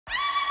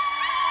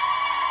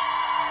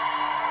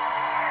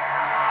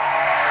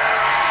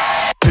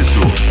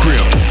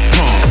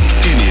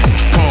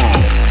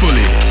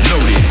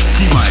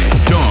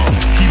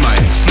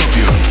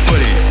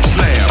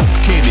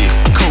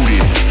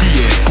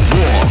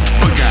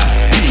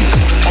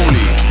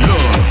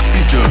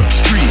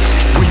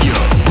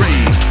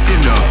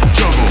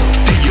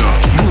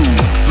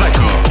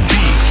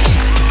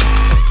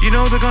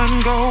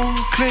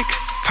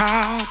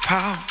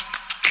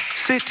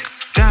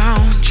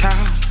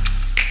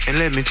And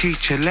let me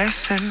teach you a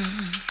lesson.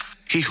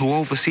 He who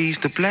oversees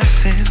the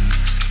blessings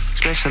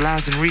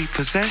specialize in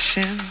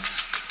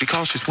repossessions. Be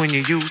cautious when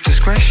you use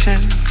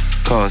discretion,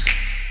 cause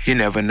you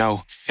never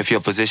know. If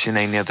your position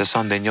ain't near the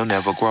sun, then you'll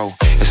never grow.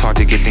 It's hard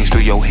to get things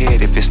through your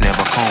head if it's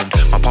never combed.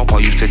 My papa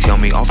used to tell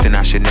me often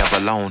I should never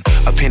loan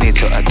a penny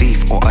to a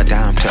thief or a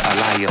dime to a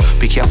liar.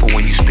 Be careful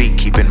when you speak,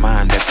 keep in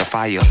mind that the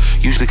fire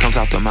usually comes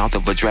out the mouth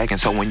of a dragon.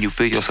 So when you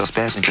feel yourself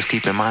spasming, just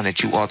keep in mind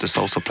that you are the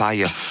sole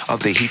supplier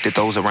of the heat that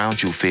those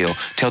around you feel.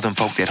 Tell them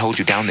folk that hold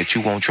you down that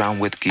you won't drown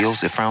with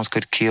gills. If frowns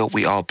could kill,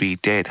 we all be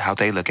dead. How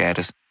they look at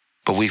us,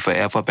 but we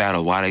forever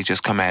battle while they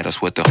just come at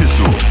us with the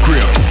pistol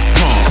grip,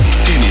 palm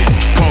in his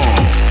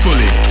palm,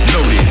 fully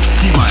loaded.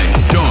 He might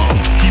dump,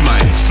 he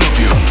might slump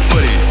you,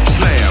 footed,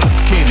 slab,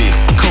 candy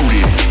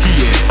coated.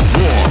 He at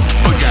war,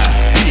 but got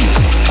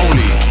peace.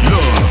 Only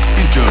love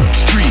is the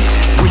streets.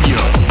 When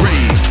you're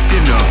raised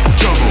in the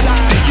jungle,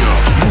 then you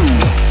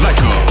move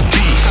like a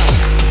beast.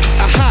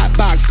 A hot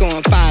box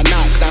going 5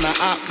 knots down a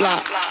op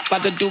block.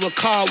 About to do a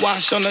car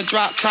wash on the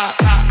drop top.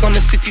 Gonna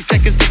 60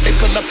 seconds if they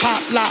pull a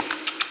pop lock.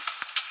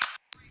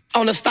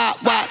 On a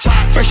stopwatch.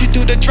 First you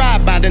do the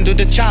drive-by, then do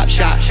the chop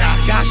shot.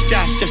 Gosh,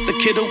 Josh, just a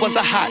kid who was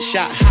a hot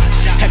shot.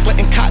 Heckler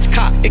and Koch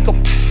cop, it go.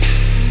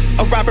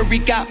 A robbery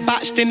got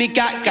botched, then he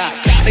got.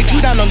 They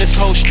drew down on this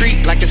whole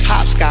street like it's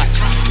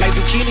hopscotch. Like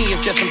zucchini is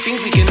just some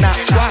things we cannot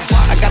squash.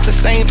 I got the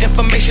same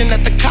information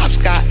that the cops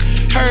got.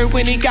 Heard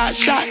when he got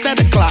shot that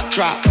the clock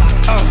dropped.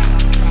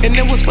 And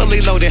it was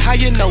fully loaded, how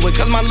you know it?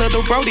 Cause my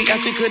little brody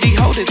asked me could he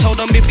hold it. Told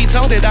him if he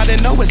told it, I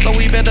didn't know it, so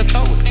we better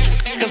throw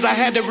it. Cause I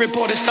had to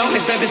report it stolen, they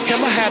said this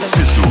killer had a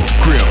pistol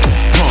grip,